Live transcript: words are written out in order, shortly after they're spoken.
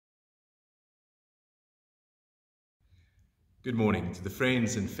Good morning to the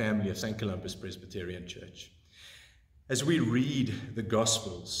friends and family of St. Columba's Presbyterian Church. As we read the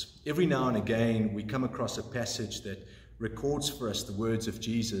Gospels, every now and again we come across a passage that records for us the words of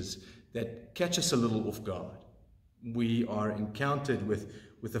Jesus that catch us a little off guard. We are encountered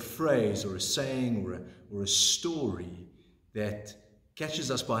with a phrase or a saying or a story that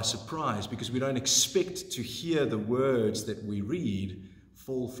catches us by surprise because we don't expect to hear the words that we read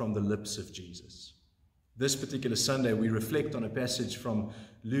fall from the lips of Jesus. This particular Sunday, we reflect on a passage from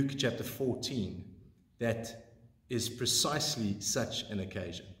Luke chapter 14 that is precisely such an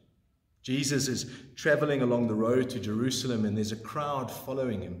occasion. Jesus is traveling along the road to Jerusalem, and there's a crowd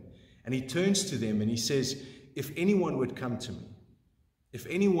following him. And he turns to them and he says, "If anyone would come to me, if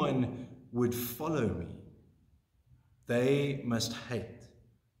anyone would follow me, they must hate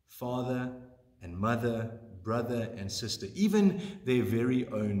father and mother, brother and sister, even their very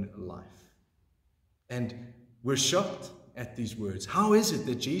own life." And we're shocked at these words. How is it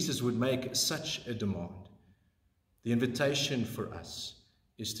that Jesus would make such a demand? The invitation for us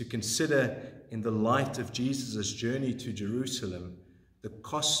is to consider, in the light of Jesus' journey to Jerusalem, the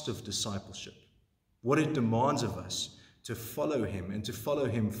cost of discipleship, what it demands of us to follow him and to follow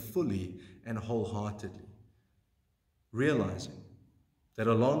him fully and wholeheartedly, realizing that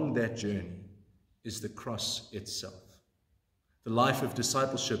along that journey is the cross itself. The life of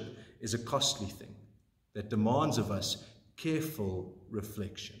discipleship is a costly thing that demands of us careful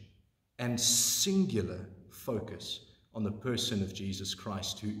reflection and singular focus on the person of Jesus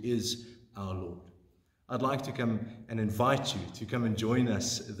Christ, who is our Lord. I'd like to come and invite you to come and join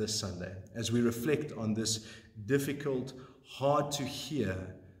us this Sunday as we reflect on this difficult, hard to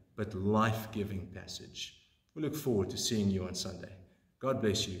hear, but life-giving passage. We look forward to seeing you on Sunday. God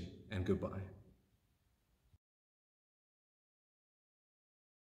bless you and goodbye.